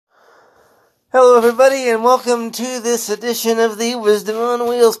Hello, everybody, and welcome to this edition of the Wisdom on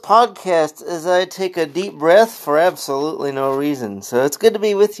Wheels podcast as I take a deep breath for absolutely no reason. So it's good to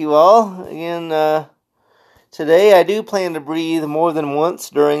be with you all. Again, today I do plan to breathe more than once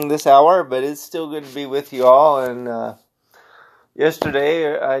during this hour, but it's still good to be with you all. And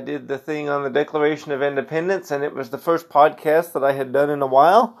yesterday I did the thing on the Declaration of Independence, and it was the first podcast that I had done in a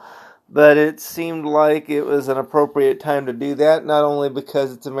while. But it seemed like it was an appropriate time to do that, not only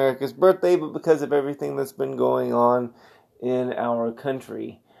because it's America's birthday, but because of everything that's been going on in our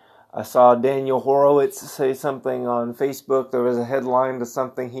country. I saw Daniel Horowitz say something on Facebook. There was a headline to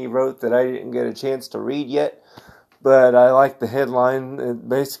something he wrote that I didn't get a chance to read yet, but I liked the headline.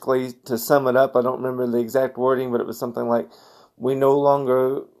 Basically, to sum it up, I don't remember the exact wording, but it was something like, we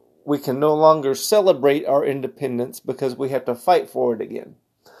can no longer celebrate our independence because we have to fight for it again.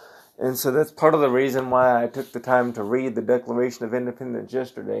 And so that's part of the reason why I took the time to read the Declaration of Independence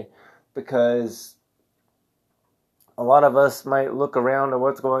yesterday, because a lot of us might look around at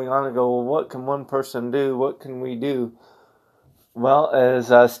what's going on and go, well, what can one person do? What can we do? Well,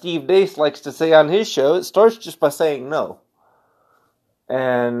 as Steve Deace likes to say on his show, it starts just by saying no.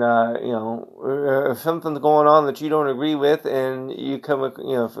 And, if something's going on that you don't agree with and you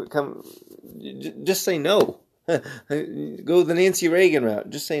just say no. Go the Nancy Reagan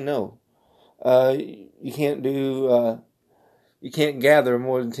route. Just say no. You can't gather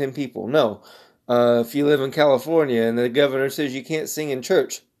more than 10 people. No. If you live in California and the governor says you can't sing in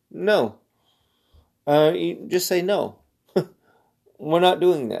church, no. You just say no. We're not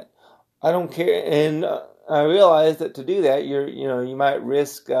doing that. I don't care. And I realize that to do that, you might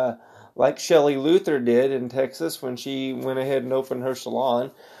risk, like Shelley Luther did in Texas when she went ahead and opened her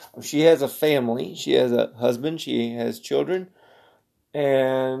salon. She has a family. She has a husband. She has children.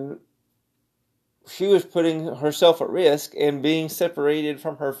 And she was putting herself at risk and being separated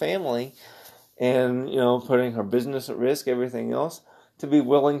from her family and, putting her business at risk, everything else, to be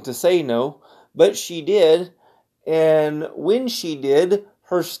willing to say no. But she did. And when she did,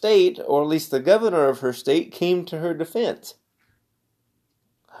 her state, or at least the governor of her state, came to her defense.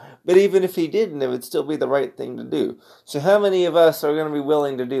 But even if he didn't, it would still be the right thing to do. So how many of us are going to be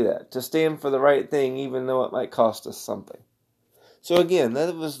willing to do that? To stand for the right thing, even though it might cost us something? So again,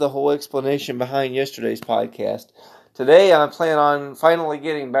 that was the whole explanation behind yesterday's podcast. Today, I plan on finally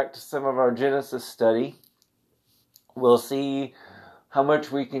getting back to some of our Genesis study. We'll see how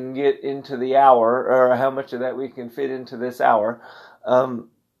much we can get into the hour, or how much of that we can fit into this hour.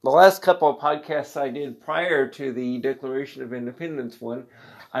 The last couple of podcasts I did prior to the Declaration of Independence one,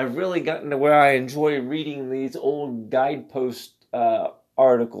 I've really gotten to where I enjoy reading these old guidepost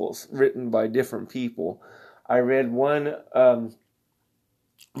articles written by different people. I read one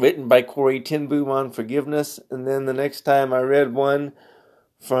written by Corrie ten Boom on forgiveness, and then the next time I read one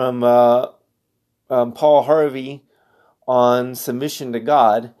from Paul Harvey on submission to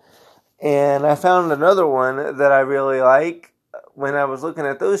God. And I found another one that I really like when I was looking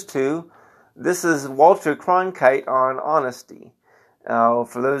at those two. This is Walter Cronkite on honesty. Now,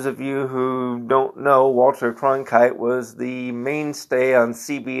 for those of you who don't know, Walter Cronkite was the mainstay on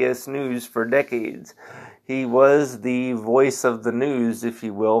CBS News for decades. He was the voice of the news, if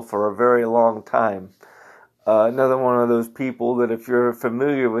you will, for a very long time. Another one of those people that if you're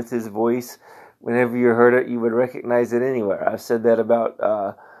familiar with his voice, whenever you heard it, you would recognize it anywhere. I've said that about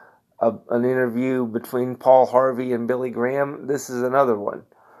an interview between Paul Harvey and Billy Graham. This is another one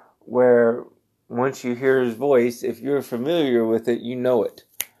where once you hear his voice, if you're familiar with it, you know it,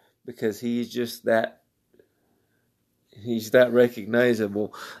 because he's that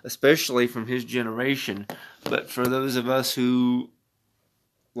recognizable, especially from his generation. But for those of us who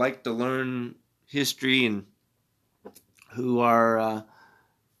like to learn history and who are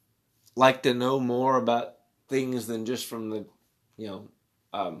like to know more about things than just from the,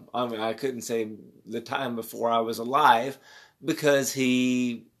 I couldn't say the time before I was alive, because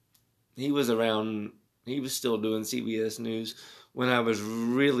he was around. He was still doing CBS News when I was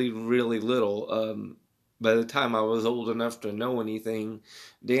really, really little. By the time I was old enough to know anything,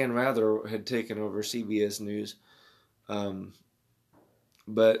 Dan Rather had taken over CBS News.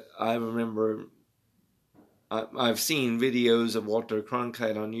 But I remember I've seen videos of Walter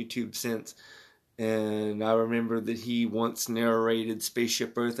Cronkite on YouTube since, and I remember that he once narrated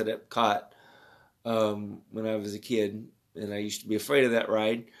Spaceship Earth at Epcot when I was a kid, and I used to be afraid of that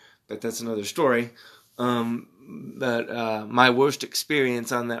ride, but that's another story. But my worst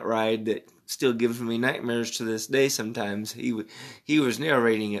experience on that ride that still gives me nightmares to this day sometimes, he was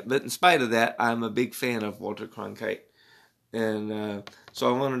narrating it. But in spite of that, I'm a big fan of Walter Cronkite. And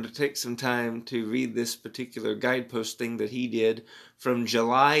So I wanted to take some time to read this particular guidepost thing that he did from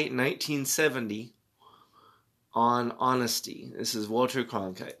July 1970 on honesty. This is Walter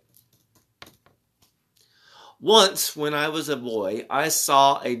Cronkite. Once, when I was a boy, I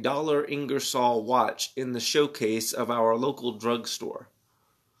saw a $1 Ingersoll watch in the showcase of our local drugstore.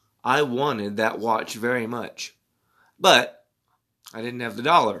 I wanted that watch very much, but I didn't have the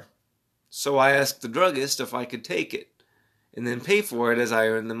dollar. So I asked the druggist if I could take it and then pay for it as I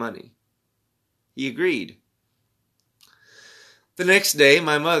earned the money. He agreed. The next day,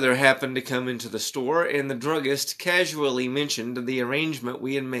 my mother happened to come into the store, and the druggist casually mentioned the arrangement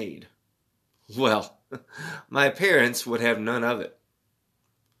we had made. Well, my parents would have none of it.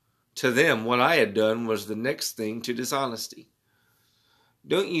 To them, what I had done was the next thing to dishonesty.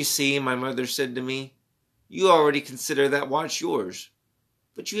 "Don't you see," my mother said to me, "you already consider that watch yours,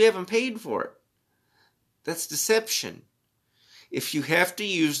 but you haven't paid for it. That's deception. If you have to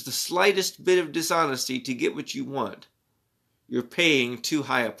use the slightest bit of dishonesty to get what you want, you're paying too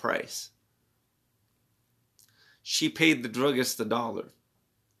high a price." She paid the druggist the $1,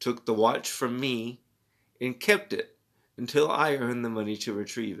 took the watch from me, and kept it until I earned the money to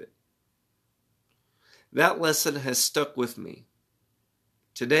retrieve it. That lesson has stuck with me.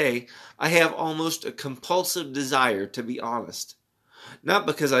 Today, I have almost a compulsive desire to be honest. Not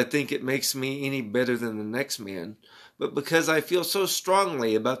because I think it makes me any better than the next man, but because I feel so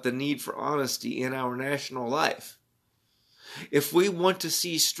strongly about the need for honesty in our national life. If we want to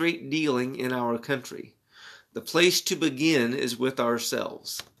see straight dealing in our country, the place to begin is with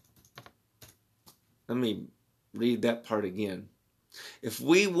ourselves. Let me read that part again. If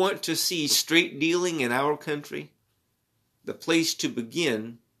we want to see straight dealing in our country, the place to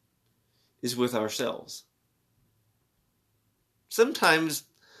begin is with ourselves. Sometimes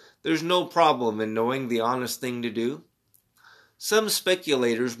there's no problem in knowing the honest thing to do. Some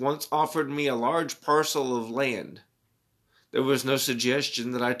speculators once offered me a large parcel of land. There was no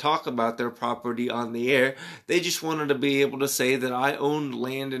suggestion that I talk about their property on the air. They just wanted to be able to say that I owned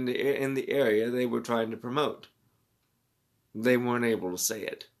land in the area they were trying to promote. They weren't able to say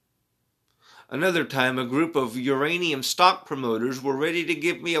it. Another time, a group of uranium stock promoters were ready to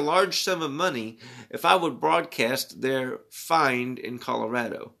give me a large sum of money if I would broadcast their find in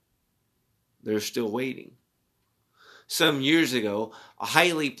Colorado. They're still waiting. Some years ago, a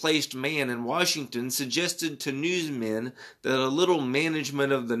highly placed man in Washington suggested to newsmen that a little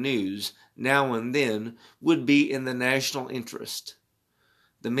management of the news, now and then, would be in the national interest.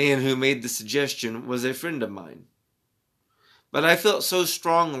 The man who made the suggestion was a friend of mine. But I felt so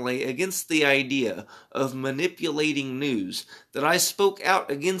strongly against the idea of manipulating news that I spoke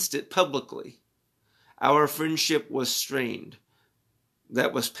out against it publicly. Our friendship was strained.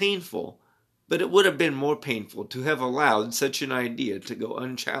 That was painful, but it would have been more painful to have allowed such an idea to go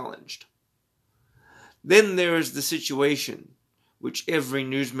unchallenged. Then there is the situation, which every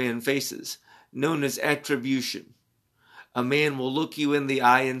newsman faces, known as attribution. A man will look you in the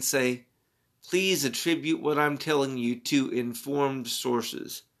eye and say, "Please attribute what I'm telling you to informed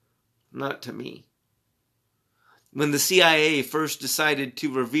sources, not to me." When the CIA first decided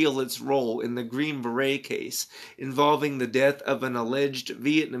to reveal its role in the Green Beret case involving the death of an alleged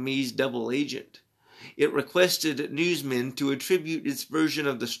Vietnamese double agent, it requested newsmen to attribute its version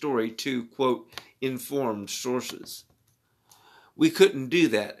of the story to, quote, informed sources. We couldn't do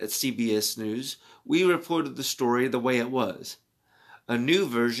that at CBS News. We reported the story the way it was. A new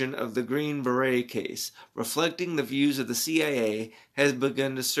version of the Green Beret case, reflecting the views of the CIA, has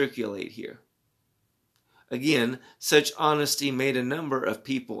begun to circulate here. Again, such honesty made a number of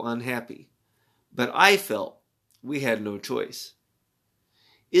people unhappy, but I felt we had no choice.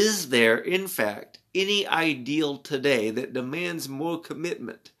 Is there, in fact, any ideal today that demands more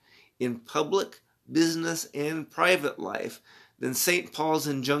commitment in public, business, and private life than St. Paul's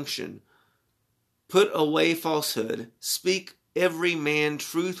injunction, "Put away falsehood, speak every man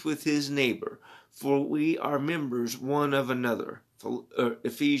truth with his neighbor, for we are members one of another,"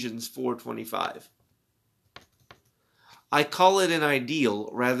 Ephesians 4:25. I call it an ideal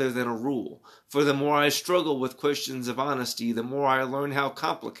rather than a rule, for the more I struggle with questions of honesty, the more I learn how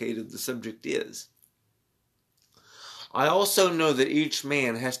complicated the subject is. I also know that each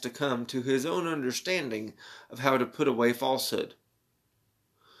man has to come to his own understanding of how to put away falsehood.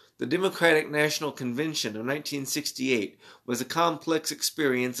 The Democratic National Convention of 1968 was a complex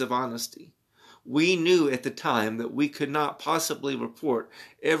experience of honesty. We knew at the time that we could not possibly report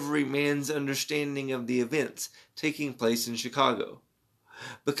every man's understanding of the events taking place in Chicago.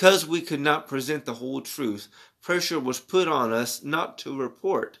 Because we could not present the whole truth, pressure was put on us not to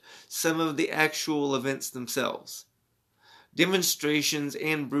report some of the actual events themselves. Demonstrations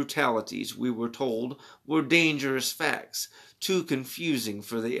and brutalities, we were told, were dangerous facts, too confusing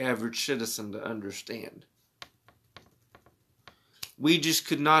for the average citizen to understand. We just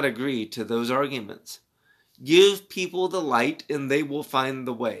could not agree to those arguments. Give people the light and they will find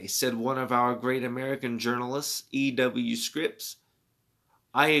the way, said one of our great American journalists, E.W. Scripps.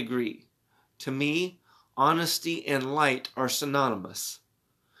 I agree. To me, honesty and light are synonymous.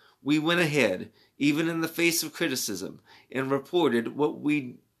 We went ahead, even in the face of criticism, and reported what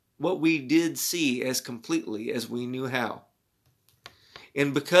we did see as completely as we knew how.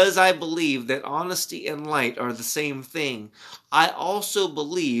 And because I believe that honesty and light are the same thing, I also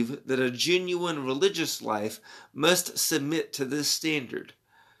believe that a genuine religious life must submit to this standard.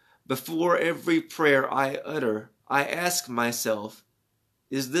 Before every prayer I utter, I ask myself,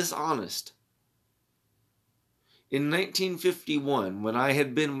 is this honest? In 1951, when I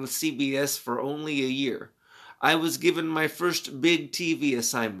had been with CBS for only a year, I was given my first big TV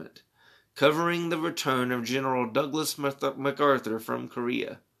assignment, covering the return of General Douglas MacArthur from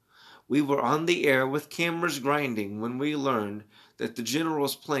Korea. We were on the air with cameras grinding when we learned that the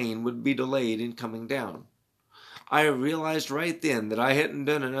general's plane would be delayed in coming down. I realized right then that I hadn't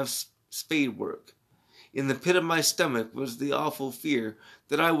done enough spade work. In the pit of my stomach was the awful fear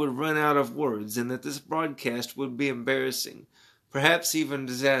that I would run out of words and that this broadcast would be embarrassing, perhaps even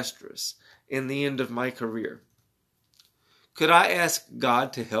disastrous, in the end of my career. Could I ask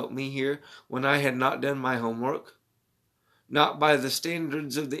God to help me here when I had not done my homework? Not by the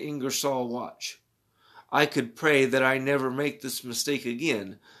standards of the Ingersoll Watch. I could pray that I never make this mistake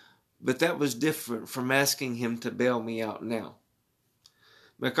again, but that was different from asking him to bail me out now.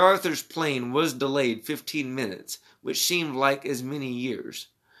 MacArthur's plane was delayed 15 minutes, which seemed like as many years.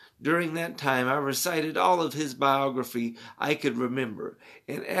 During that time I recited all of his biography I could remember,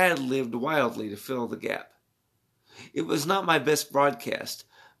 and ad-libbed wildly to fill the gap. It was not my best broadcast,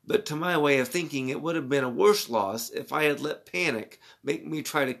 but to my way of thinking it would have been a worse loss if I had let panic make me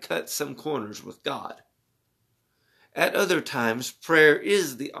try to cut some corners with God. At other times, prayer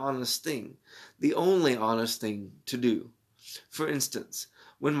is the honest thing, the only honest thing to do. For instance,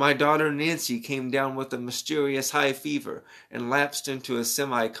 when my daughter Nancy came down with a mysterious high fever and lapsed into a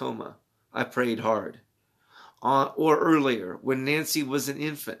semi-coma, I prayed hard. Or earlier, when Nancy was an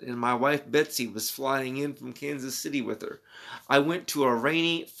infant and my wife Betsy was flying in from Kansas City with her, I went to a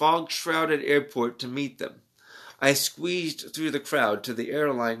rainy, fog-shrouded airport to meet them. I squeezed through the crowd to the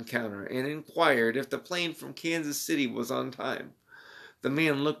airline counter and inquired if the plane from Kansas City was on time. The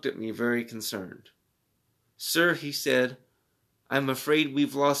man looked at me very concerned. "Sir," he said, "I'm afraid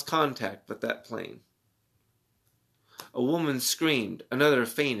we've lost contact with that plane." A woman screamed, another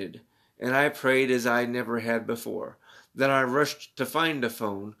fainted, and I prayed as I never had before. Then I rushed to find a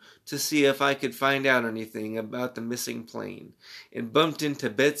phone to see if I could find out anything about the missing plane, and bumped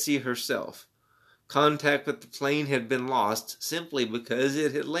into Betsy herself. Contact with the plane had been lost simply because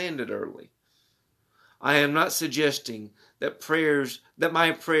it had landed early. I am not suggesting that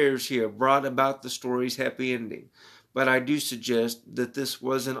my prayers here brought about the story's happy ending, but I do suggest that this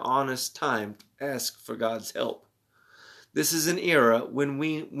was an honest time to ask for God's help. This is an era when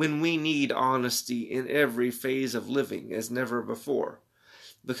we need honesty in every phase of living as never before,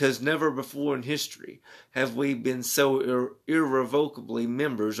 because never before in history have we been so irrevocably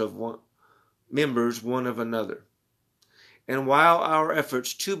members one of another. And while our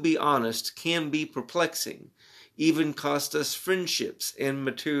efforts to be honest can be perplexing, even cost us friendships and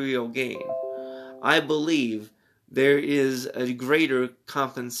material gain, I believe there is a greater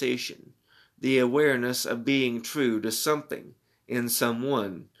compensation, the awareness of being true to something and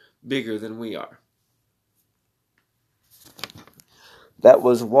someone bigger than we are. That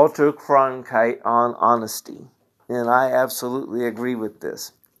was Walter Cronkite on honesty, and I absolutely agree with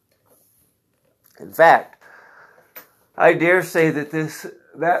this. In fact, I dare say that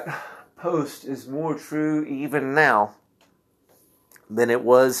that post is more true even now than it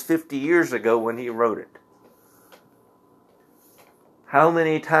was 50 years ago when he wrote it. How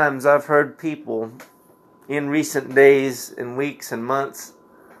many times I've heard people in recent days and weeks and months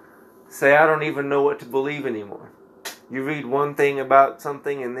say, I don't even know what to believe anymore. You read one thing about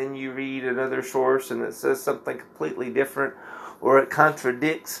something and then you read another source and it says something completely different, or it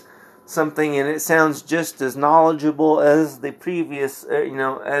contradicts something and it sounds just as knowledgeable as the previous,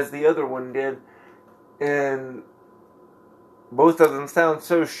 as the other one did. And both of them sound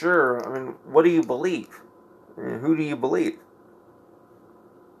so sure. I mean, what do you believe? Who do you believe?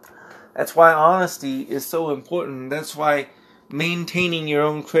 That's why honesty is so important. That's why maintaining your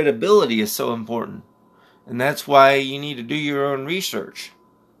own credibility is so important. And that's why you need to do your own research.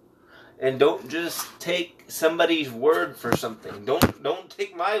 And don't just take somebody's word for something. Don't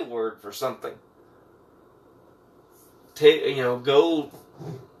take my word for something. Go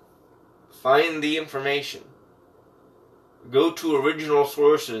find the information. Go to original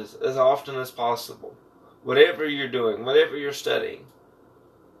sources as often as possible. Whatever you're doing, whatever you're studying.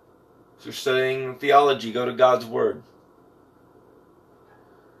 If you're studying theology, go to God's Word.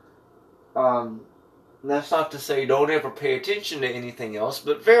 That's not to say don't ever pay attention to anything else,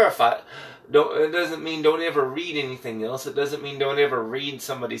 but verify. It doesn't mean don't ever read anything else. It doesn't mean don't ever read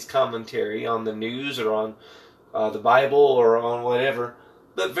somebody's commentary on the news or on the Bible or on whatever.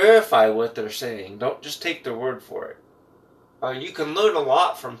 But verify what they're saying. Don't just take their word for it. You can learn a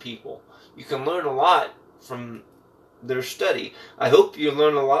lot from people. You can learn a lot from their study. I hope you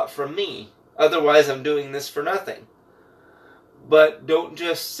learn a lot from me. Otherwise, I'm doing this for nothing. But don't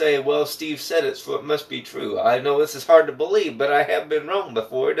just say, well, Steve said it, so it must be true. I know this is hard to believe, but I have been wrong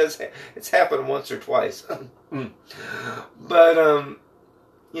before. It's happened once or twice. But,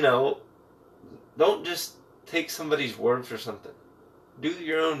 don't just take somebody's word for something. Do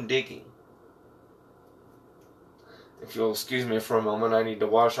your own digging. If you'll excuse me for a moment, I need to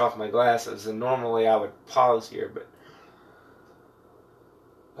wash off my glasses. And normally I would pause here, but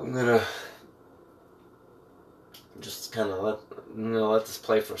I'm going to just kind of let this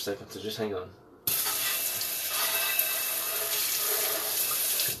play for a second, so just hang on.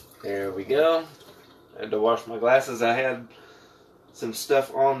 There we go. I had to wash my glasses. I had some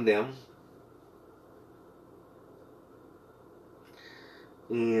stuff on them.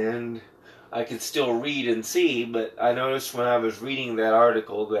 And I could still read and see, but I noticed when I was reading that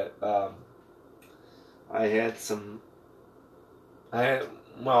article that I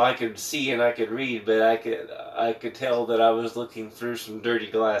could see and I could read, but I could tell that I was looking through some dirty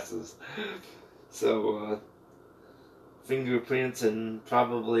glasses. So fingerprints and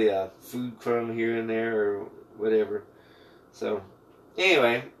probably a food crumb here and there or whatever. So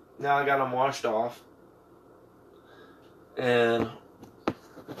anyway, now I got them washed off, and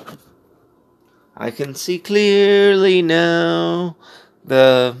I can see clearly now.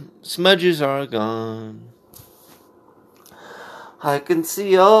 The smudges are gone. I can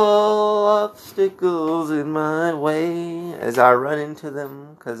see all obstacles in my way as I run into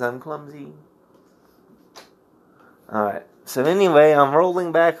them because I'm clumsy. Alright, so anyway, I'm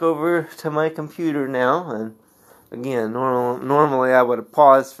rolling back over to my computer now. And again, normally I would have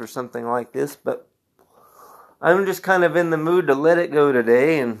paused for something like this, but I'm just kind of in the mood to let it go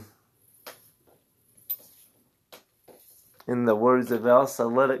today. And in the words of Elsa,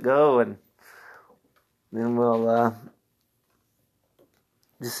 let it go, and then we'll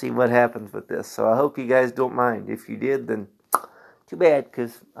just see what happens with this. So I hope you guys don't mind. If you did, then too bad,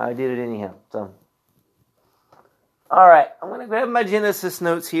 because I did it anyhow. So, alright, I'm going to grab my Genesis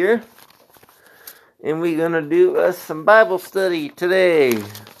notes here, and we're going to do some Bible study today.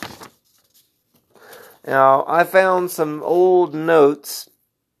 Now, I found some old notes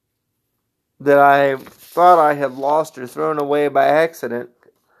that I thought I had lost or thrown away by accident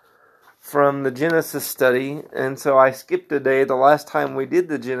from the Genesis study, and so I skipped a day the last time we did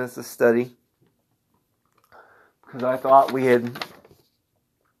the Genesis study, because I thought we had,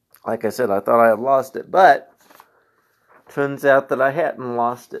 like I said, I thought I had lost it, but turns out that I hadn't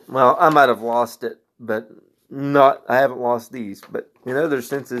lost it. Well, I might have lost it, but I haven't lost these, but in other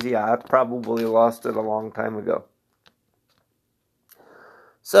senses, yeah, I probably lost it a long time ago.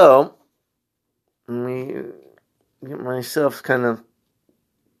 So, let me get myself kind of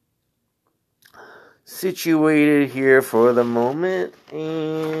situated here for the moment.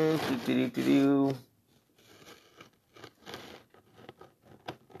 And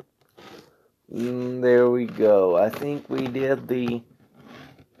there we go. I think we did the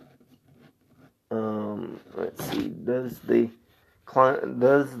let's see, does the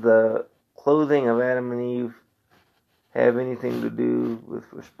clothing of Adam and Eve have anything to do with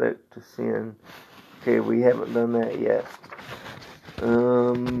respect to sin? Okay, we haven't done that yet.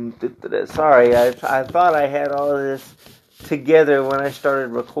 Sorry, I thought I had all of this together when I started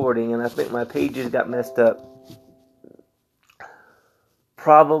recording, and I think my pages got messed up.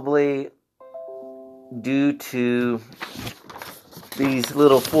 Probably due to these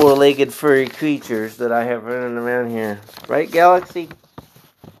little four-legged furry creatures that I have running around here. Right, Galaxy?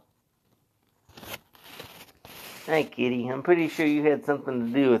 Hi, kitty. I'm pretty sure you had something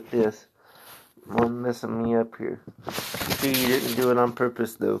to do with this. I'm messing me up here. Sure you didn't do it on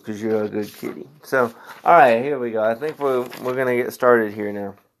purpose, though, because you're a good kitty. So, alright, here we go. I think we're going to get started here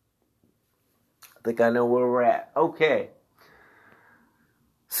now. I think I know where we're at. Okay.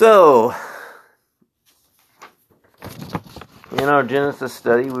 So, in our Genesis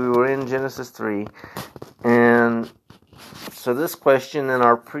study, we were in Genesis 3, and And so this question in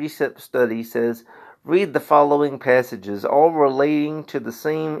our precept study says, read the following passages, all relating to the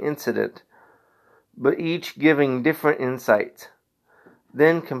same incident, but each giving different insights.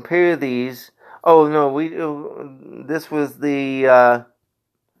 Then compare these. Oh no, this was this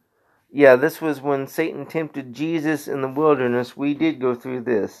was when Satan tempted Jesus in the wilderness. We did go through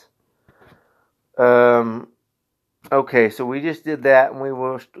this. Okay, so we just did that, and we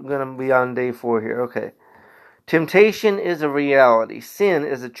were going to be on day 4 here. Okay. Temptation is a reality. Sin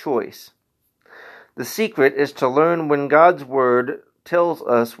is a choice. The secret is to learn when God's Word tells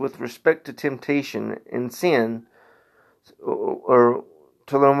us with respect to temptation and sin, or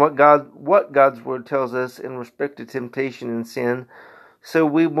to learn what God's Word tells us in respect to temptation and sin, so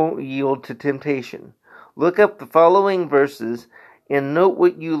we won't yield to temptation. Look up the following verses and note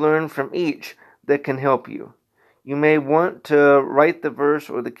what you learn from each that can help you. You may want to write the verse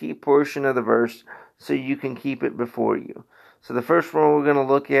or the key portion of the verse so you can keep it before you. So the first one we're going to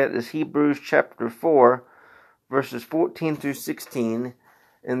look at is Hebrews chapter 4, verses 14 through 16,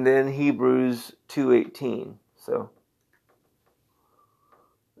 and then Hebrews 2:18. So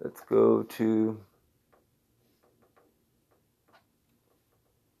let's go to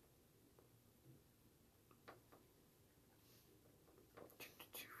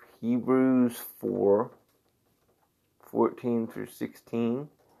Hebrews 4, 14 through 16,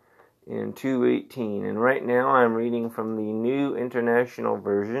 and 2:18. And right now I'm reading from the New International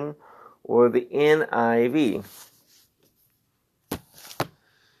Version, or the NIV.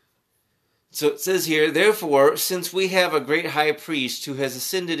 So it says here, therefore, since we have a great high priest who has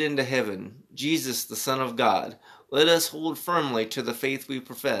ascended into heaven, Jesus the Son of God, let us hold firmly to the faith we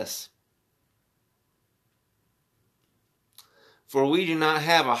profess. For we do not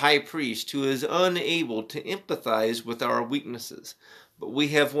have a high priest who is unable to empathize with our weaknesses, but we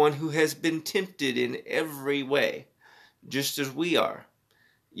have one who has been tempted in every way, just as we are,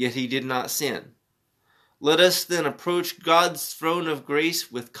 yet he did not sin. Let us then approach God's throne of grace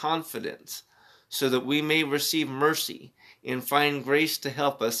with confidence, so that we may receive mercy and find grace to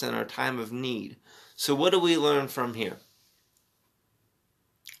help us in our time of need. So what do we learn from here?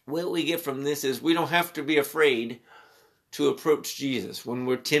 What we get from this is we don't have to be afraid to approach Jesus when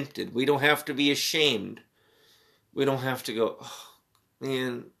we're tempted. We don't have to be ashamed. We don't have to go, oh,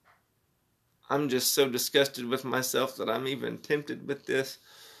 man, I'm just so disgusted with myself that I'm even tempted with this.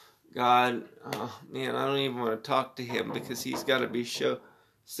 God, oh, man, I don't even want to talk to him because he's got to be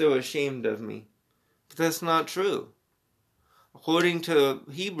so ashamed of me. But that's not true. According to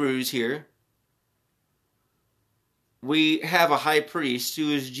Hebrews here, we have a high priest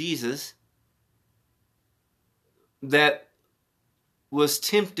who is Jesus, that was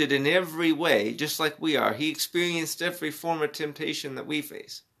tempted in every way, just like we are. He experienced every form of temptation that we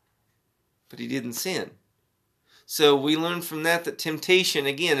face, but he didn't sin. So we learn from that temptation,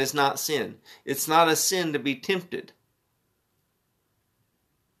 again, is not sin. It's not a sin to be tempted.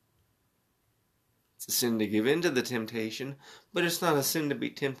 It's a sin to give in to the temptation, but it's not a sin to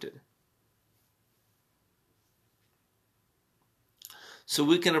be tempted. So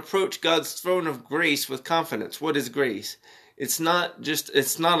we can approach God's throne of grace with confidence. What is grace? It's not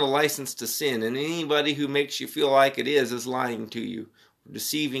a license to sin, and anybody who makes you feel like it is lying to you,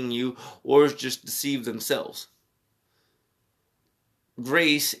 deceiving you, or is just deceived themselves.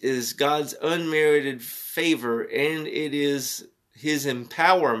 Grace is God's unmerited favor, and it is his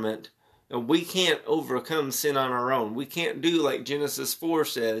empowerment. And we can't overcome sin on our own. We can't do like Genesis 4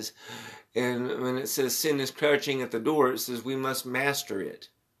 says, and when it says sin is crouching at the door, it says we must master it.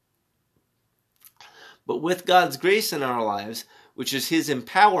 But with God's grace in our lives, which is his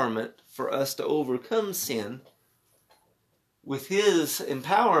empowerment for us to overcome sin, with his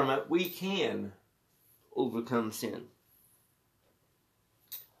empowerment, we can overcome sin.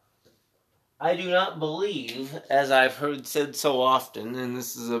 I do not believe, as I've heard said so often, and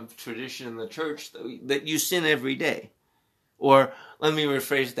this is a tradition in the church, that you sin every day. Or, let me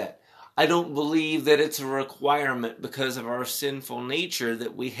rephrase that. I don't believe that it's a requirement because of our sinful nature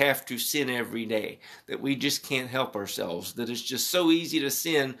that we have to sin every day, that we just can't help ourselves, that it's just so easy to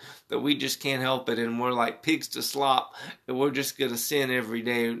sin that we just can't help it, and we're like pigs to slop, and we're just going to sin every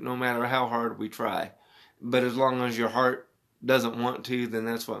day no matter how hard we try. But as long as your heart doesn't want to, then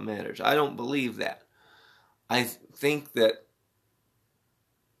that's what matters. I don't believe that. I think that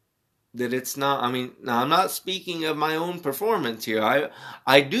it's not, now I'm not speaking of my own performance here.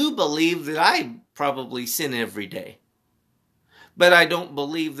 I do believe that I probably sin every day. But I don't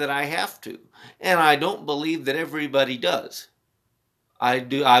believe that I have to. And I don't believe that everybody does. I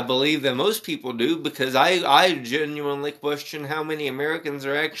believe that most people do, because I genuinely question how many Americans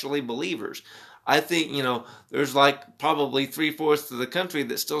are actually believers. I think, there's like probably 3/4 of the country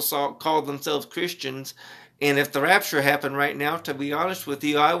that still call themselves Christians. And if the rapture happened right now, to be honest with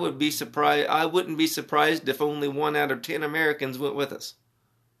you, I wouldn't be surprised if only 1 out of 10 Americans went with us.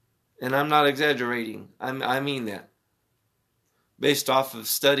 And I'm not exaggerating. I mean that. Based off of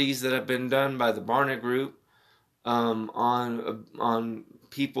studies that have been done by the Barna Group, on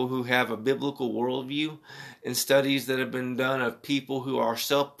people who have a biblical worldview, and studies that have been done of people who are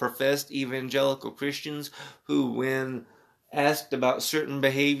self-professed evangelical Christians who, when asked about certain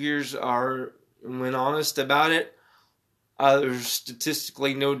behaviors, when honest about it, there's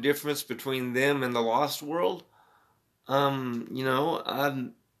statistically no difference between them and the lost world. I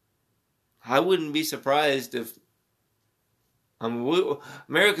wouldn't be surprised if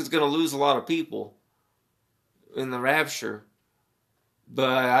America's going to lose a lot of people in the rapture, but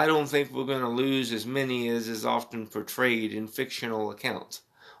I don't think we're going to lose as many as is often portrayed in fictional accounts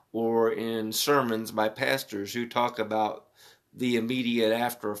or in sermons by pastors who talk about the immediate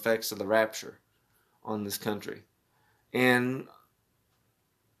after effects of the rapture on this country. And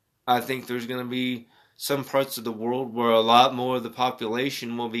I think there's going to be some parts of the world where a lot more of the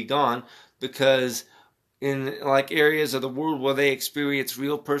population will be gone, because in like areas of the world where they experience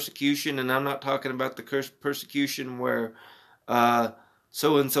real persecution, and I'm not talking about the persecution where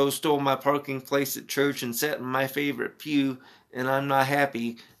so-and-so stole my parking place at church and sat in my favorite pew and I'm not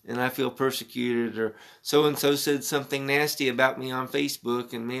happy and I feel persecuted, or so-and-so said something nasty about me on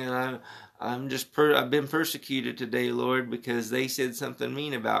Facebook and man, I've been persecuted today, Lord, because they said something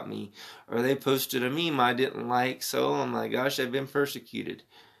mean about me, or they posted a meme I didn't like, so oh my gosh, I've been persecuted.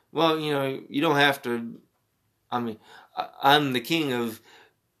 Well, you don't have to. I'm the king of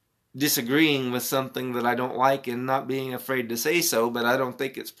disagreeing with something that I don't like and not being afraid to say so, but I don't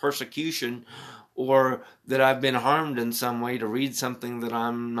think it's persecution or that I've been harmed in some way to read something that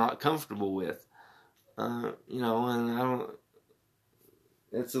I'm not comfortable with. And I don't.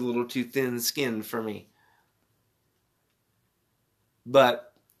 It's a little too thin-skinned for me.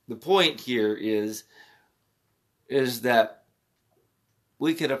 But the point here is that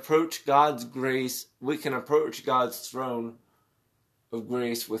we can approach God's grace, we can approach God's throne of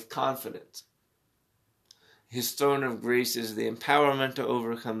grace with confidence. His throne of grace is the empowerment to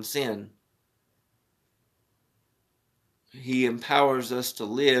overcome sin. He empowers us to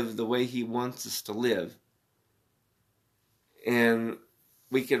live the way He wants us to live. And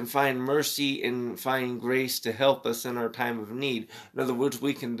we can find mercy and find grace to help us in our time of need. In other words,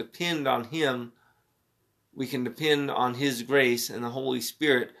 we can depend on Him. We can depend on His grace and the Holy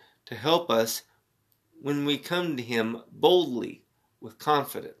Spirit to help us when we come to Him boldly with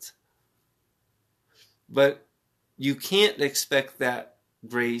confidence. But you can't expect that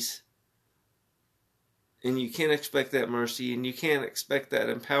grace, and you can't expect that mercy, and you can't expect that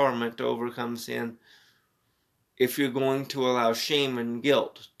empowerment to overcome sin if you're going to allow shame and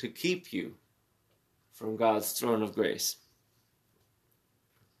guilt to keep you from God's throne of grace.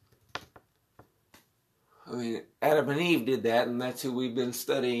 Adam and Eve did that, and that's who we've been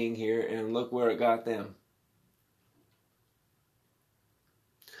studying here, and look where it got them.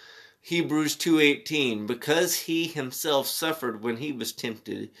 Hebrews 2:18, because He Himself suffered when He was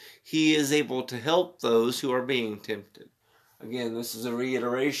tempted, He is able to help those who are being tempted. Again, this is a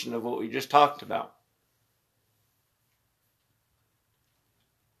reiteration of what we just talked about.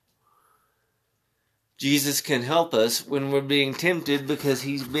 Jesus can help us when we're being tempted because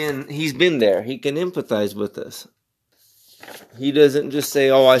He's been there. He can empathize with us. He doesn't just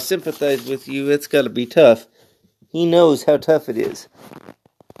say, oh, I sympathize with you, it's got to be tough. He knows how tough it is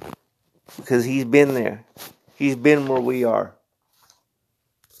because He's been there. He's been where we are.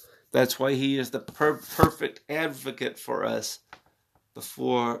 That's why He is the perfect advocate for us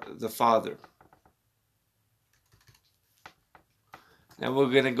before the Father. Now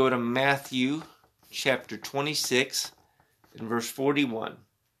we're going to go to Matthew chapter 26 and verse 41.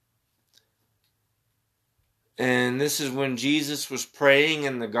 And this is when Jesus was praying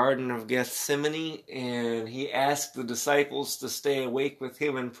in the Garden of Gethsemane, and He asked the disciples to stay awake with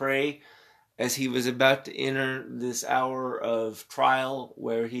Him and pray as He was about to enter this hour of trial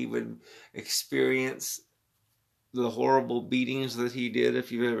where He would experience the horrible beatings that He did,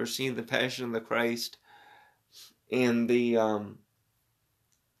 if you've ever seen The Passion of the Christ, and the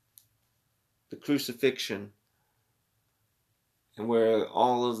crucifixion, and where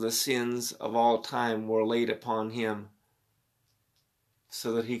all of the sins of all time were laid upon Him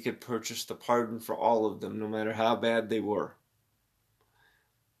so that He could purchase the pardon for all of them, no matter how bad they were.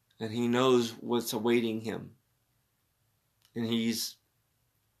 And He knows what's awaiting Him. And He's,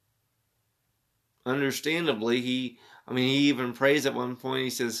 understandably, He even prays at one point, He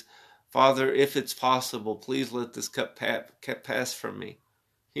says, Father, if it's possible, please let this cup pass from me.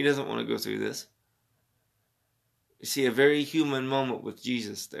 He doesn't want to go through this. You see a very human moment with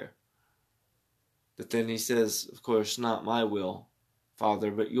Jesus there. But then he says, of course, not my will,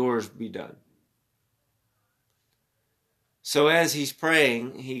 Father, but yours be done. So as he's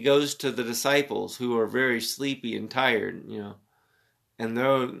praying, he goes to the disciples who are very sleepy and tired, and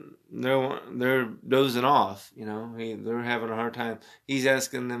they're dozing off, they're having a hard time. He's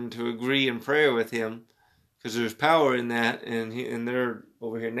asking them to agree in prayer with him because there's power in that, and they're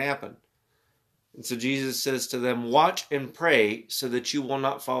over here napping. And so Jesus says to them, watch and pray so that you will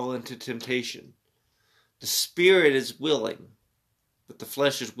not fall into temptation. The spirit is willing, but the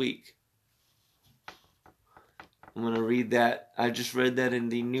flesh is weak. I'm going to read that. I just read that in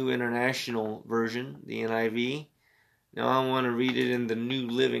the New International Version, the NIV. Now I want to read it in the New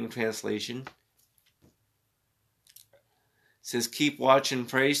Living Translation. It says, keep watch and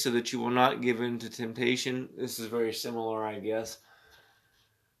pray so that you will not give in to temptation. This is very similar, I guess.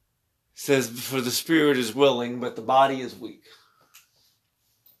 It says, for the spirit is willing, but the body is weak.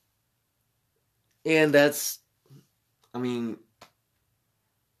 And that's,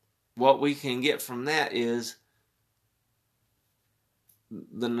 what we can get from that is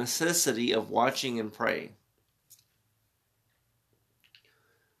the necessity of watching and praying.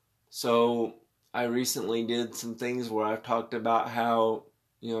 So I recently did some things where I've talked about how,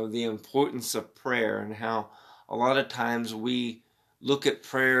 the importance of prayer and how a lot of times we look at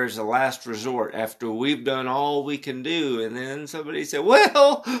prayer as a last resort after we've done all we can do. And then somebody said,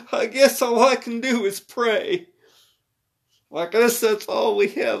 well, I guess all I can do is pray. I guess that's all we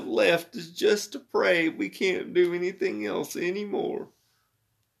have left is just to pray. We can't do anything else anymore.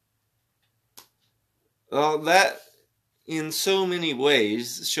 That in so many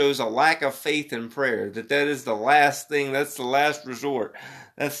ways shows a lack of faith in prayer. That is the last thing. That's the last resort.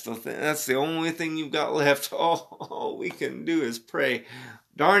 That's the thing. That's the only thing you've got left. All we can do is pray.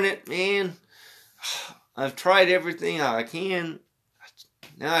 Darn it, man! I've tried everything I can.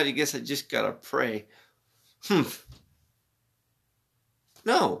 Now I guess I just gotta pray.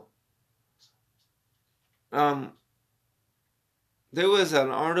 No. There was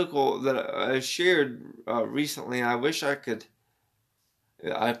an article that I shared recently. I wish I could.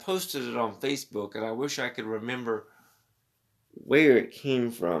 I posted it on Facebook, and I wish I could remember where it came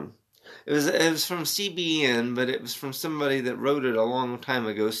from. It was from CBN, but it was from somebody that wrote it a long time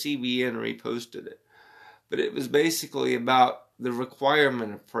ago. CBN reposted it. But it was basically about the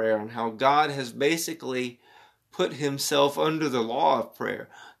requirement of prayer and how God has basically put himself under the law of prayer.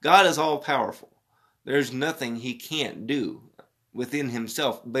 God is all powerful. There's nothing he can't do within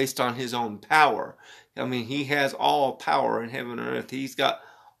himself based on his own power. He has all power in heaven and earth. He's got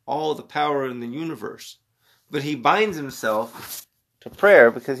all the power in the universe. But he binds himself to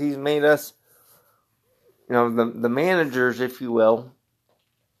prayer because he's made us, the managers, if you will,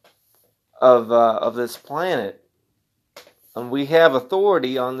 of this planet. And we have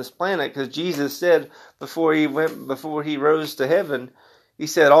authority on this planet because Jesus said before he rose to heaven, he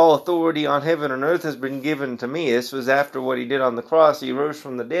said, all authority on heaven and earth has been given to me. This was after what he did on the cross. He rose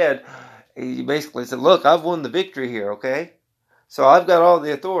from the dead. He basically said, look, I've won the victory here, okay? So I've got all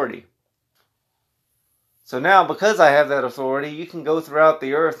the authority. So now, because I have that authority, you can go throughout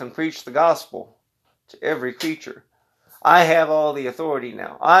the earth and preach the gospel to every creature. I have all the authority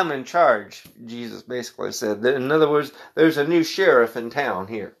now. I'm in charge, Jesus basically said. In other words, there's a new sheriff in town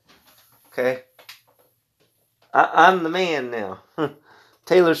here. Okay? I'm the man now.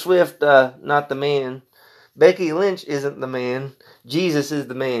 Taylor Swift, not the man. Becky Lynch isn't the man. Jesus is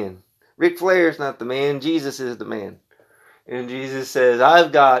the man. Ric Flair's not the man. Jesus is the man. And Jesus says,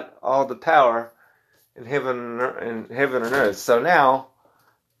 I've got all the power in heaven and earth. So now,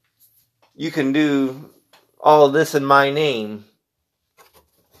 you can do all of this in my name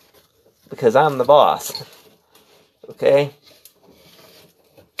because I'm the boss. Okay?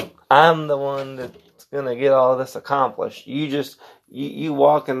 I'm the one that's going to get all this accomplished. You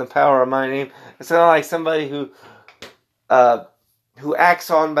walk in the power of my name. It's not like somebody who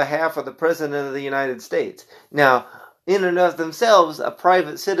acts on behalf of the President of the United States. Now, in and of themselves, a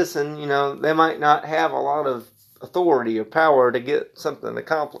private citizen, they might not have a lot of authority or power to get something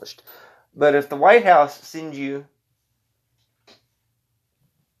accomplished. But if the White House sends you,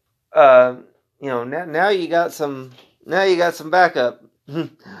 now you got some backup.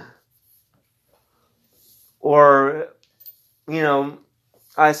 Or,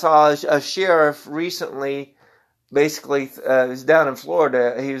 I saw a sheriff recently. Basically, he's down in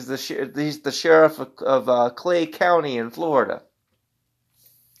Florida. He's the sheriff of Clay County in Florida.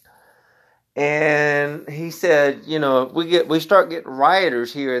 And he said, if we start getting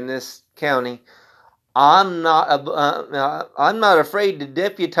rioters here in this county, I'm not afraid to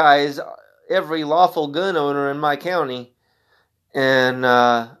deputize every lawful gun owner in my county, and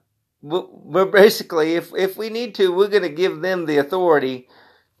we're basically, if we need to, we're going to give them the authority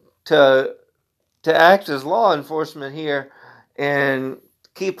to act as law enforcement here and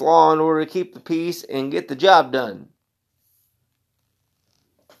keep law and order, keep the peace, and get the job done.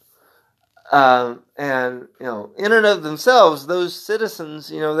 And in and of themselves, those citizens,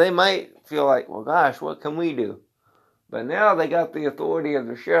 they might feel like, well, gosh, what can we do? But now they got the authority of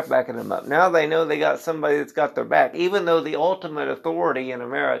the sheriff backing them up. Now they know they got somebody that's got their back, even though the ultimate authority in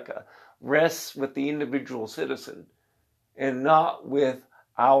America rests with the individual citizen and not with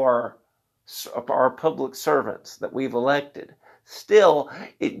our public servants that we've elected. Still,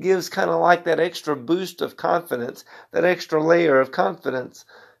 it gives kind of like that extra boost of confidence, that extra layer of confidence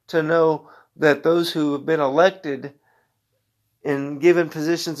to know that those who have been elected and given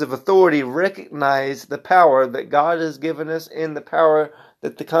positions of authority recognize the power that God has given us and the power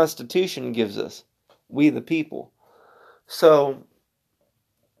that the Constitution gives us, we the people. So,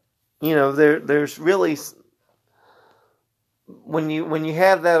 there's really, when you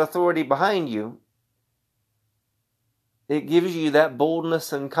have that authority behind you, it gives you that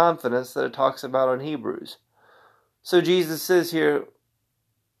boldness and confidence that it talks about in Hebrews. So Jesus says here,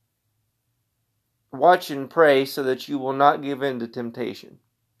 watch and pray so that you will not give in to temptation.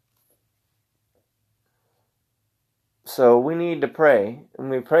 So we need to pray, and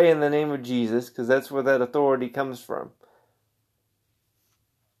we pray in the name of Jesus because that's where that authority comes from.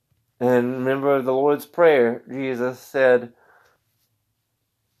 And remember the Lord's Prayer, Jesus said,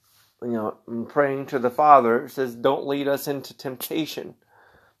 in praying to the Father, it says, don't lead us into temptation,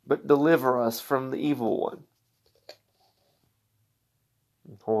 but deliver us from the evil one.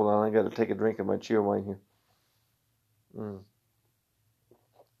 Hold on, I got to take a drink of my cheer wine here.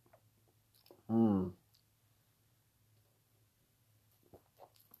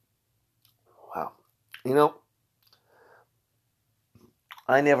 Wow.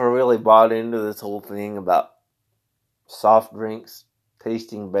 I never really bought into this whole thing about soft drinks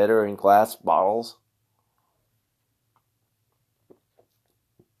tasting better in glass bottles.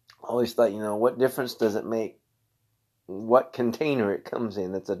 I always thought, what difference does it make what container it comes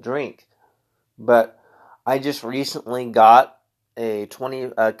in? It's a drink. But I just recently got a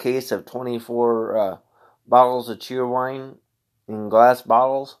case of 24 bottles of cheer wine in glass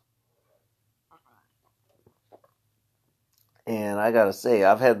bottles. And I gotta say,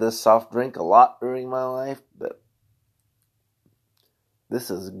 I've had this soft drink a lot during my life, but this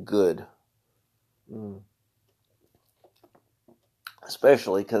is good.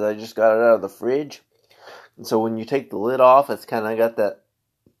 Especially because I just got it out of the fridge. And so when you take the lid off, it's kind of got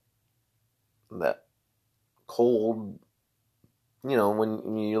that cold,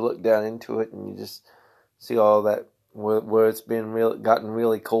 when you look down into it and you just see all that, where it's been gotten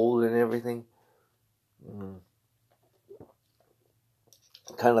really cold and everything.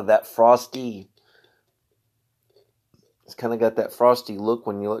 Kind of that frosty, it's kind of got that frosty look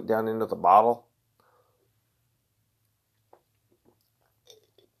when you look down into the bottle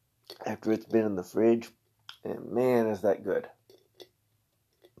after it's been in the fridge, and man, is that good.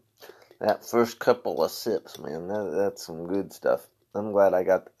 That first couple of sips, man, that's some good stuff. I'm glad I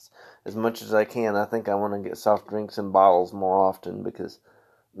got this. As much as I can, I think I want to get soft drinks in bottles more often because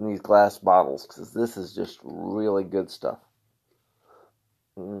in these glass bottles, because this is just really good stuff.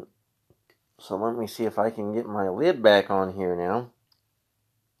 So let me see if I can get my lid back on here now.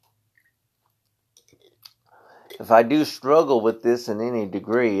 If I do struggle with this in any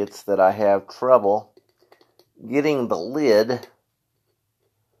degree, it's that I have trouble getting the lid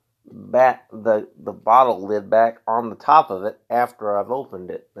back, the bottle lid back on the top of it after I've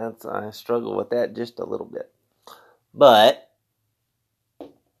opened it. I struggle with that just a little bit. But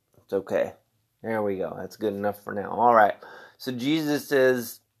it's okay. There we go. That's good enough for now. All right. So Jesus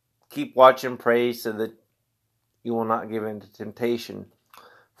says, keep watch and pray so that you will not give in to temptation.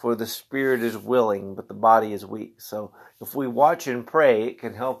 For the spirit is willing, but the body is weak. So if we watch and pray, it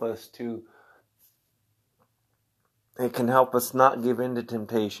can help us not give in to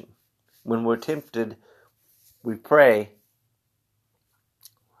temptation. When we're tempted, we pray,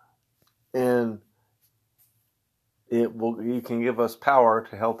 and you can give us power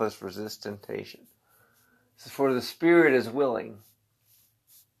to help us resist temptation. For the spirit is willing.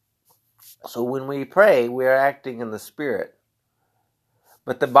 So when we pray, we are acting in the spirit.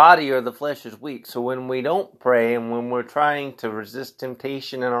 But the body or the flesh is weak. So when we don't pray and when we're trying to resist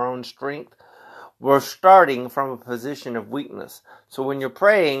temptation in our own strength, We're starting from a position of weakness. So when you're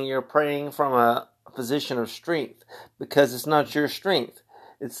praying from a position of strength, because it's not your strength.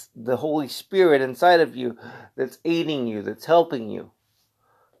 It's the Holy Spirit inside of you that's aiding you, that's helping you.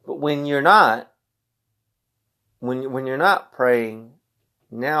 But when you're not, when you're not praying,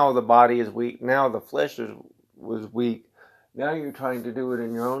 now the body is weak, now the flesh was weak. Now you're trying to do it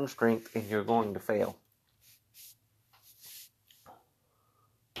in your own strength, and you're going to fail.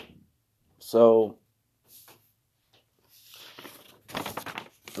 So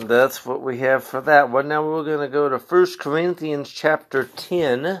that's what we have for that. Well, now we're going to go to 1 Corinthians chapter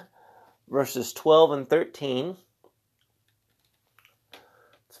 10, verses 12 and 13.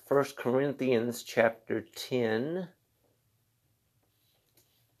 It's 1 Corinthians chapter 10,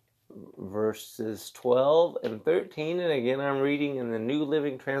 verses 12 and 13. And again, I'm reading in the New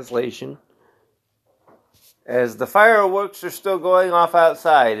Living Translation. As the fireworks are still going off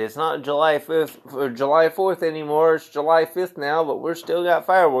outside. It's not July 5th or July 4th anymore. It's July 5th now, but we're still got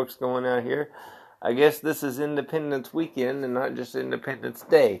fireworks going out here. I guess this is Independence Weekend and not just Independence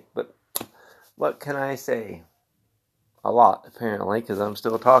Day. But what can I say? A lot, apparently, because I'm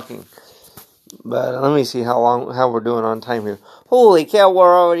still talking. But let me see how we're doing on time here. Holy cow,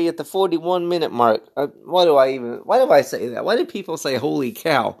 we're already at the 41-minute mark. Why do I say that? Why do people say holy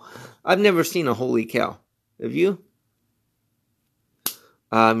cow? I've never seen a holy cow. Have you?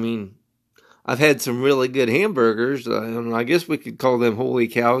 I mean, I've had some really good hamburgers. I guess we could call them holy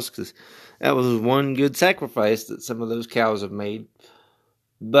cows because that was one good sacrifice that some of those cows have made.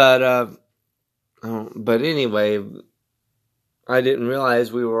 But anyway, I didn't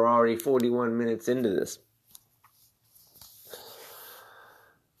realize we were already 41 minutes into this.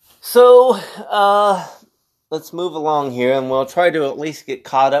 So, let's move along here, and we'll try to at least get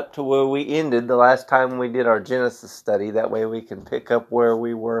caught up to where we ended the last time we did our Genesis study. That way we can pick up where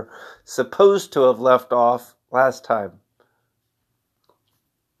we were supposed to have left off last time.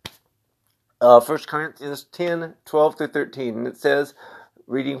 1 Corinthians 10, 12 through 13. And it says,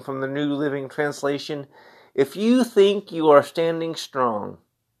 reading from the New Living Translation, "If you think you are standing strong,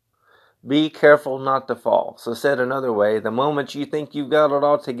 be careful not to fall." So said another way, the moment you think you've got it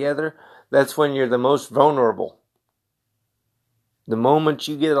all together, that's when you're the most vulnerable. The moment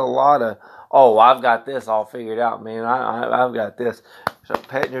you get a lot of, oh, I've got this all figured out, man. I've got this. So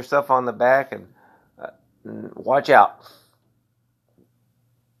patting yourself on the back and watch out.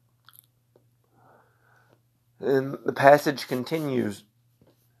 And the passage continues.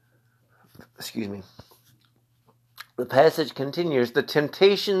 Excuse me. The passage continues. The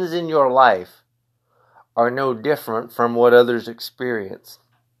temptations in your life are no different from what others experience.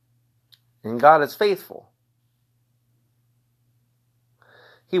 And God is faithful.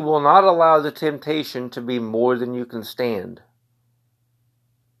 He will not allow the temptation to be more than you can stand.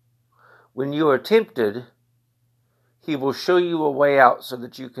 When you are tempted, He will show you a way out so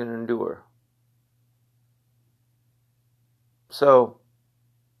that you can endure. So,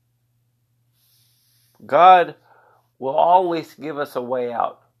 God will always give us a way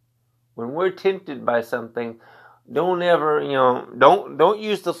out. When we're tempted by something, don't ever, don't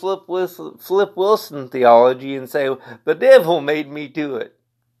use the Flip Wilson theology and say, the devil made me do it.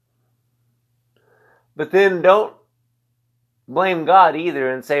 But then don't blame God either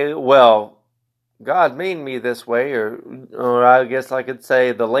and say, well, God made me this way, or I guess I could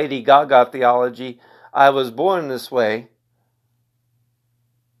say the Lady Gaga theology, I was born this way.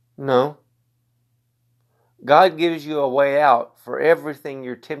 No. God gives you a way out for everything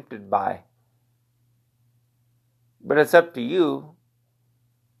you're tempted by. But it's up to you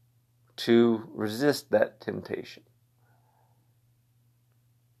to resist that temptation.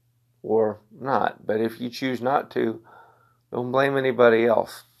 Or not. But if you choose not to, don't blame anybody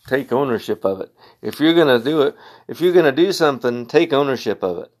else. Take ownership of it. If you're going to do it, if you're going to do something, take ownership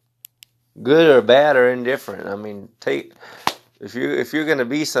of it. Good or bad or indifferent. I mean, if you're going to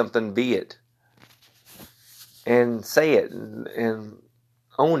be something, be it. And say it and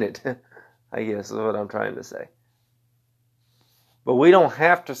own it, I guess is what I'm trying to say. But we don't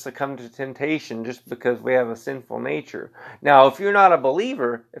have to succumb to temptation just because we have a sinful nature. Now, if you're not a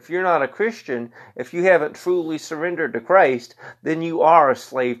believer, if you're not a Christian, if you haven't truly surrendered to Christ, then you are a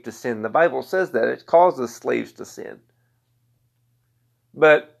slave to sin. The Bible says that. It calls us slaves to sin.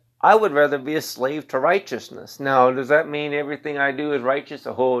 But I would rather be a slave to righteousness. Now, does that mean everything I do is righteous?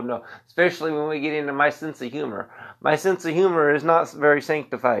 Oh, no. Especially when we get into my sense of humor. My sense of humor is not very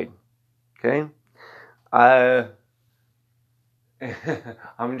sanctified. Okay?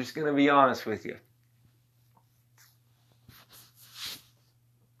 I'm just going to be honest with you.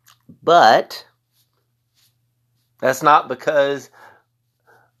 But that's not because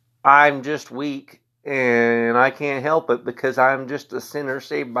I'm just weak and I can't help it because I'm just a sinner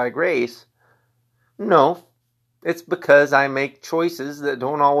saved by grace. No, it's because I make choices that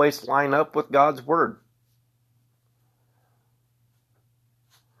don't always line up with God's word.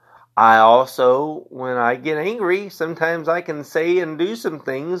 I also, when I get angry, sometimes I can say and do some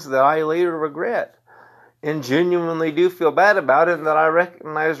things that I later regret and genuinely do feel bad about it and that I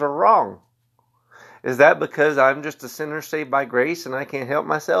recognize are wrong. Is that because I'm just a sinner saved by grace and I can't help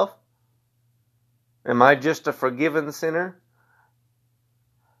myself? Am I just a forgiven sinner?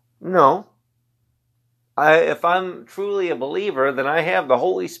 No. If I'm truly a believer, then I have the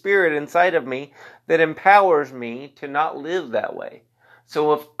Holy Spirit inside of me that empowers me to not live that way.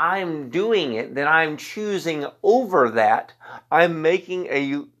 So if I'm doing it, then I'm choosing over that. I'm making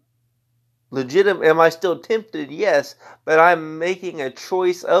a legitimate, am I still tempted? Yes, but I'm making a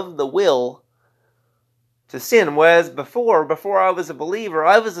choice of the will to sin. Whereas before I was a believer,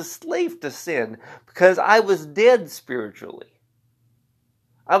 I was a slave to sin because I was dead spiritually.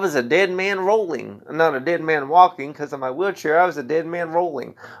 I was a dead man rolling, not a dead man walking because of my wheelchair. I was a dead man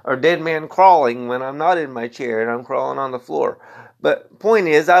rolling or dead man crawling when I'm not in my chair and I'm crawling on the floor. But point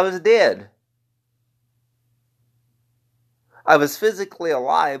is, I was dead. I was physically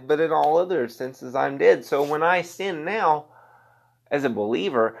alive, but in all other senses, I'm dead. So when I sin now, as a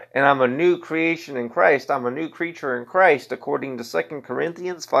believer, and I'm a new creation in Christ, I'm a new creature in Christ, according to 2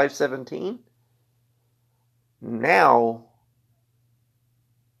 Corinthians 5:17. Now,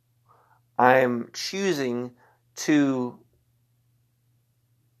 I'm choosing to,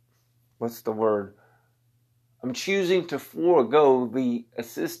 I'm choosing to forego the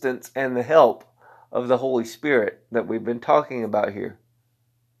assistance and the help of the Holy Spirit that we've been talking about here.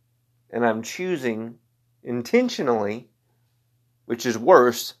 And I'm choosing intentionally, which is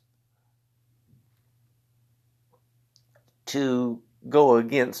worse, to go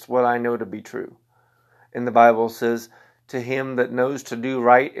against what I know to be true. And the Bible says, to him that knows to do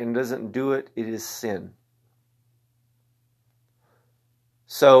right and doesn't do it, it is sin.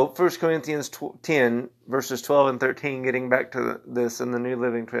 So, 1 Corinthians 10, verses 12 and 13, getting back to this in the New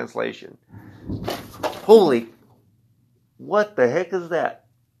Living Translation. Holy, what the heck is that?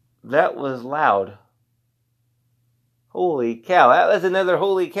 That was loud. Holy cow, that was another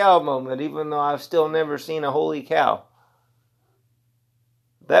holy cow moment, even though I've still never seen a holy cow.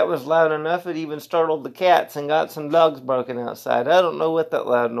 That was loud enough, it even startled the cats and got some dogs barking outside. I don't know what that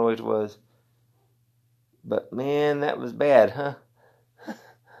loud noise was. But man, that was bad, huh?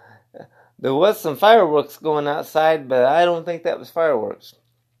 There was some fireworks going outside, but I don't think that was fireworks.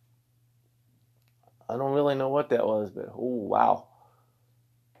 I don't really know what that was, but oh wow.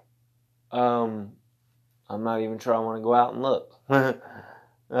 I'm not even sure I want to go out and look.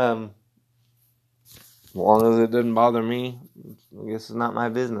 As long as it doesn't bother me, I guess it's not my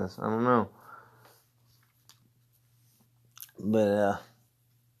business. I don't know. But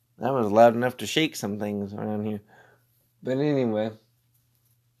that was loud enough to shake some things around here. But anyway,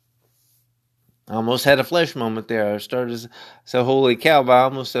 I almost had a flesh moment there. I started to say holy cow, but I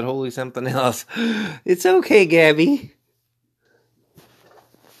almost said holy something else. It's okay, Gabby.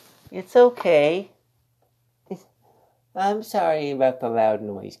 It's okay. I'm sorry about the loud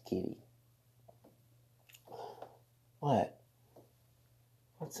noise, kitty. What?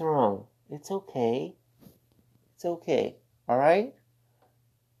 What's wrong? It's okay. It's okay. Alright?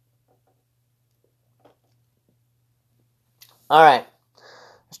 Alright.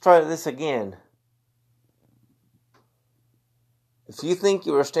 Let's try this again. If you think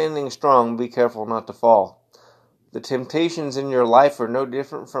you are standing strong, be careful not to fall. The temptations in your life are no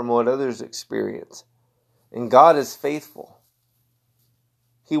different from what others experience. And God is faithful.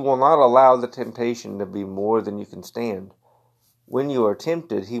 He will not allow the temptation to be more than you can stand. When you are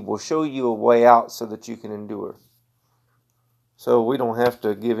tempted, He will show you a way out so that you can endure. So we don't have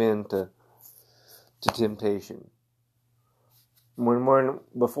to give in to temptation.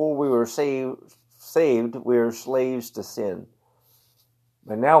 Before we were saved, we were slaves to sin.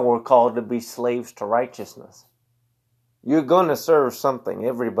 But now we're called to be slaves to righteousness. You're going to serve something.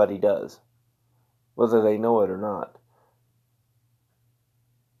 Everybody does. Whether they know it or not.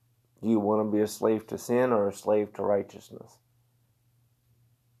 Do you want to be a slave to sin or a slave to righteousness?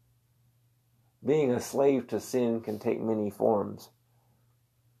 Being a slave to sin can take many forms.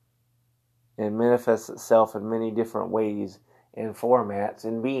 And manifests itself in many different ways and formats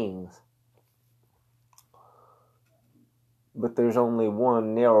and beings. But there's only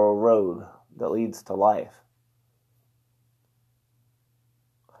one narrow road that leads to life.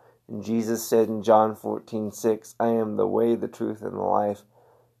 And Jesus said in John 14:6, I am the way, the truth, and the life,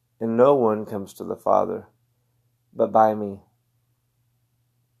 and no one comes to the Father but by me.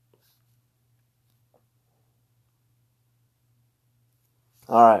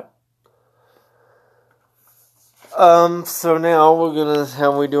 Alright. So now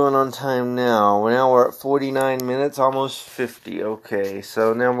how are we doing on time now? Now we're at 49 minutes, almost 50. Okay,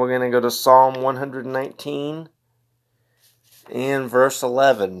 so now we're gonna go to Psalm 119 and verse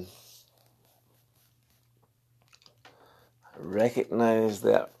 11. I recognize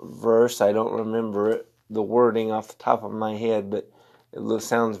that verse. I don't remember it, the wording off the top of my head, but it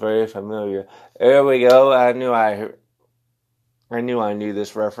sounds very familiar. There we go. I knew I knew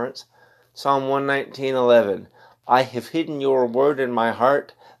this reference. Psalm 119:11. I have hidden your word in my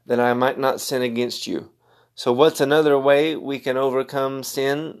heart that I might not sin against you. So what's another way we can overcome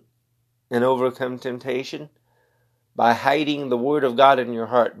sin and overcome temptation? By hiding the word of God in your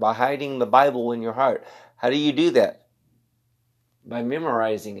heart, by hiding the Bible in your heart. How do you do that? By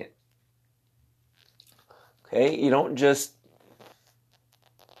memorizing it. Okay, you don't just...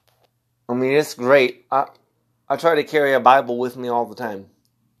 it's great. I try to carry a Bible with me all the time.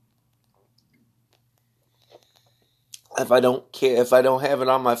 If I don't have it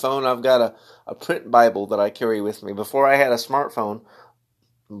on my phone, I've got a print Bible that I carry with me. Before I had a smartphone,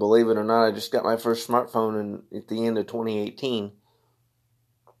 believe it or not, I just got my first smartphone at the end of 2018.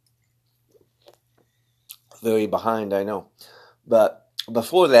 Very behind, I know. But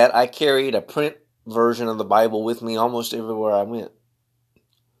before that, I carried a print version of the Bible with me almost everywhere I went.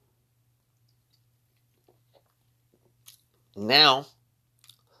 Now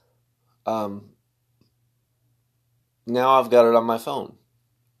I've got it on my phone.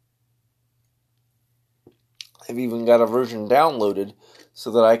 I've even got a version downloaded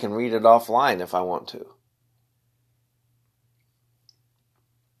so that I can read it offline if I want to.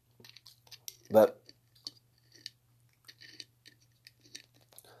 But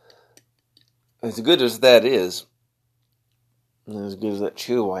as good as that is, and as good as that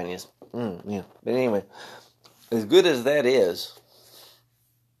chew wine is, yeah. But anyway, as good as that is,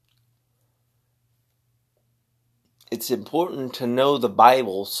 it's important to know the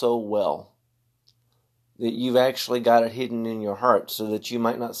Bible so well that you've actually got it hidden in your heart so that you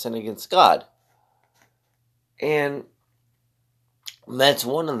might not sin against God. And that's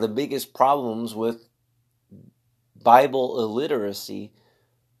one of the biggest problems with Bible illiteracy,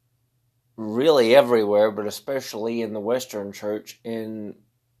 really everywhere, but especially in the Western church here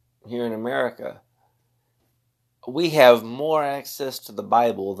in America. We have more access to the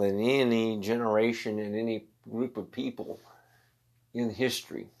Bible than any generation and any group of people in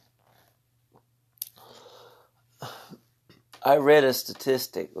history. I read a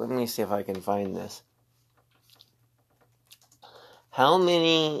statistic. Let me see if I can find this. How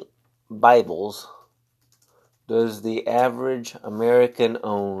many Bibles does the average American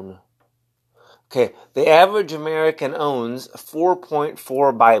own? Okay, the average American owns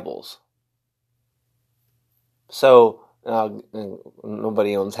 4.4 Bibles. So,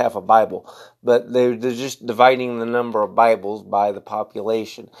 nobody owns half a Bible, but they're just dividing the number of Bibles by the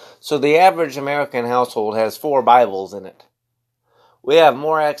population. So the average American household has 4 Bibles in it. We have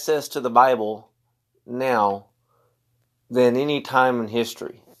more access to the Bible now than any time in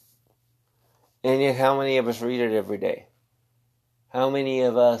history. And yet, how many of us read it every day? How many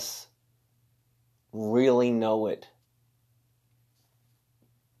of us really know it?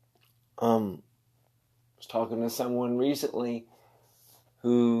 I was talking to someone recently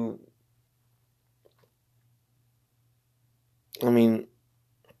who, who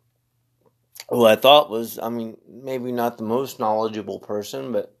I thought was, maybe not the most knowledgeable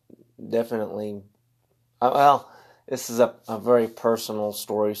person, but definitely, this is a very personal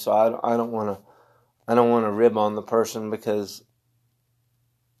story, so I don't want to rib on the person because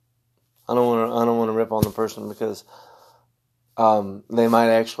they might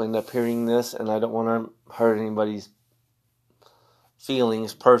actually end up hearing this, and I don't want to hurt anybody's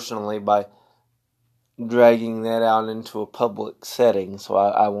feelings personally by dragging that out into a public setting, so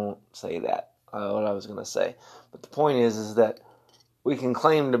I won't say that, what I was going to say. But the point is that we can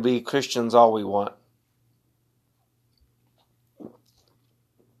claim to be Christians all we want.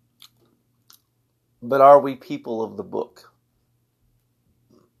 But are we people of the book?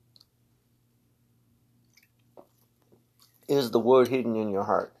 Is the word hidden in your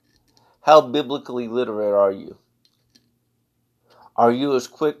heart? How biblically literate are you? Are you as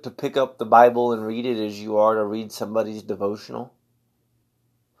quick to pick up the Bible and read it as you are to read somebody's devotional?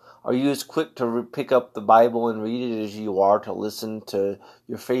 Are you as quick to pick up the Bible and read it as you are to listen to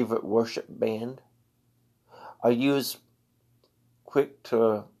your favorite worship band? Are you as quick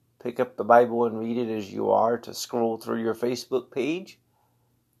to pick up the Bible and read it as you are to scroll through your Facebook page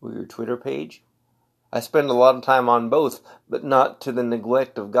or your Twitter page? I spend a lot of time on both, but not to the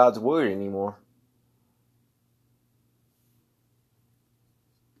neglect of God's Word anymore.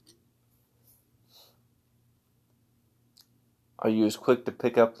 Are you as quick to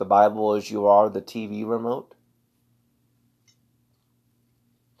pick up the Bible as you are the TV remote?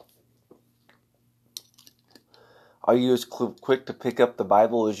 Are you as quick to pick up the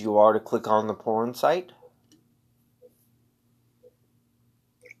Bible as you are to click on the porn site?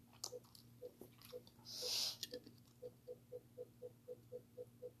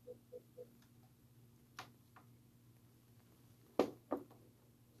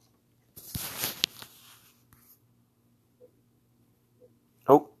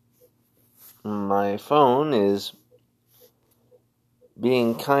 Oh, my phone is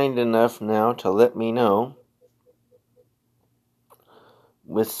being kind enough now to let me know,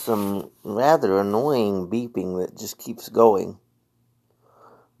 with some rather annoying beeping that just keeps going,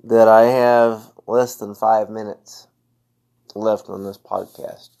 that I have less than 5 minutes left on this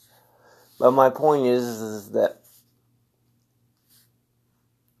podcast. But my point is that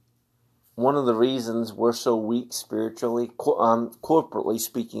one of the reasons we're so weak spiritually, corporately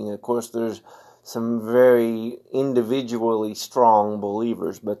speaking, of course, there's some very individually strong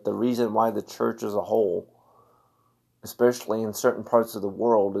believers, but the reason why the church as a whole, especially in certain parts of the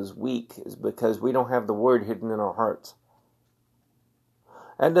world, is weak is because we don't have the word hidden in our hearts.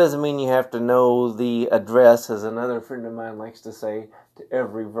 That doesn't mean you have to know the address, as another friend of mine likes to say, to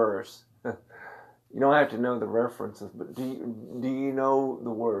every verse. You don't have to know the references, but do you know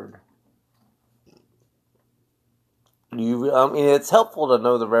the word? It's helpful to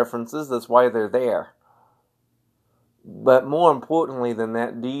know the references. That's why they're there. But more importantly than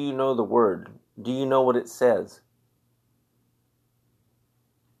that, do you know the word? Do you know what it says?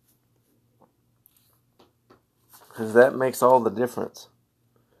 Because that makes all the difference.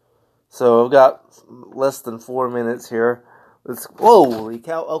 So I've got less than 4 minutes here. Holy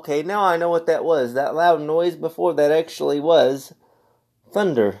cow. Okay, now I know what that was. That loud noise before, that actually was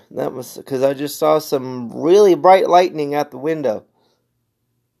thunder. That was because I just saw some really bright lightning out the window.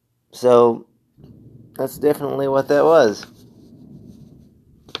 So that's definitely what that was.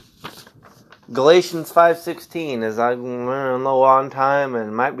 Galatians 5:16, as I'm running low on time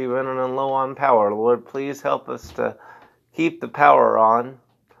and might be running low on power. Lord, please help us to keep the power on,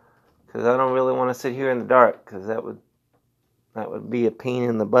 because I don't really want to sit here in the dark, because that would be a pain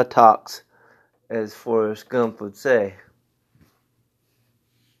in the buttocks, as Forrest Gump would say.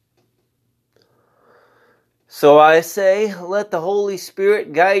 So I say, let the Holy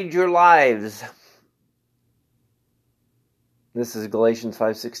Spirit guide your lives. This is Galatians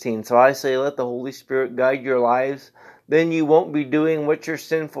 5:16. So I say, let the Holy Spirit guide your lives. Then you won't be doing what your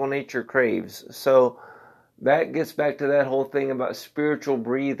sinful nature craves. So that gets back to that whole thing about spiritual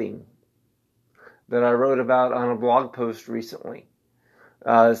breathing that I wrote about on a blog post recently.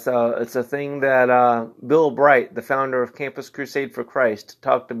 So it's a thing that Bill Bright, the founder of Campus Crusade for Christ,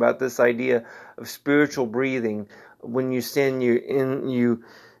 talked about, this idea of spiritual breathing. When you sin, you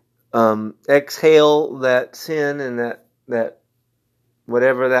exhale that sin and that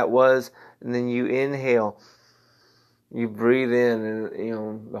whatever that was, and then you inhale. You breathe in,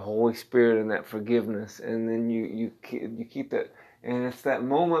 and the Holy Spirit and that forgiveness, and then you keep it, and it's that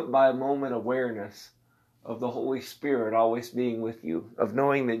moment by moment awareness of the Holy Spirit always being with you, of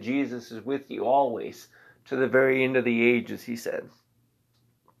knowing that Jesus is with you always, to the very end of the age, as he said.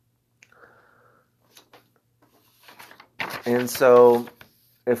 And so,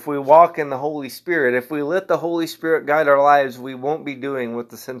 if we walk in the Holy Spirit, if we let the Holy Spirit guide our lives, we won't be doing what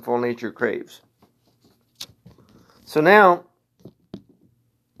the sinful nature craves. So now,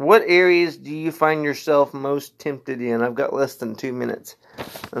 what areas do you find yourself most tempted in? I've got less than 2 minutes.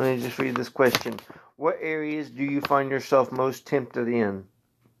 Let me just read this question. What areas do you find yourself most tempted in?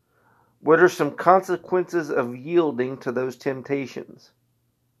 What are some consequences of yielding to those temptations?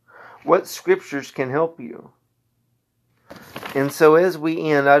 What scriptures can help you? And so as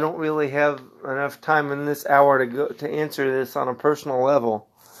we end, I don't really have enough time in this hour to answer this on a personal level.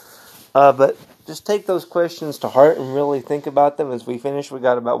 But just take those questions to heart and really think about them as we finish. We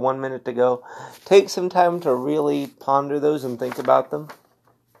got about 1 minute to go. Take some time to really ponder those and think about them.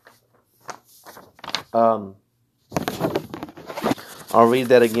 I'll read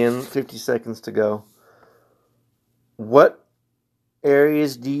that again, 50 seconds to go. What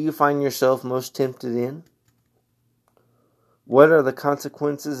areas do you find yourself most tempted in? What are the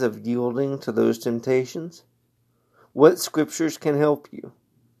consequences of yielding to those temptations? What scriptures can help you?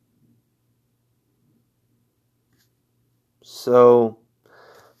 So,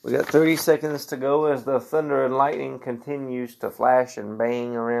 we got 30 seconds to go as the thunder and lightning continues to flash and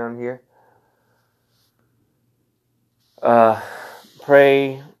bang around here.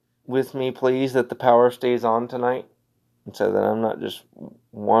 Pray with me, please, that the power stays on tonight, so that I'm not just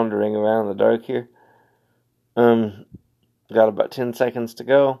wandering around in the dark here. Got about 10 seconds to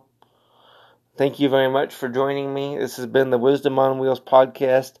go. Thank you very much for joining me. This has been the Wisdom on Wheels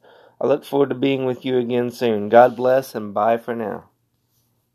podcast. I look forward to being with you again soon. God bless and bye for now.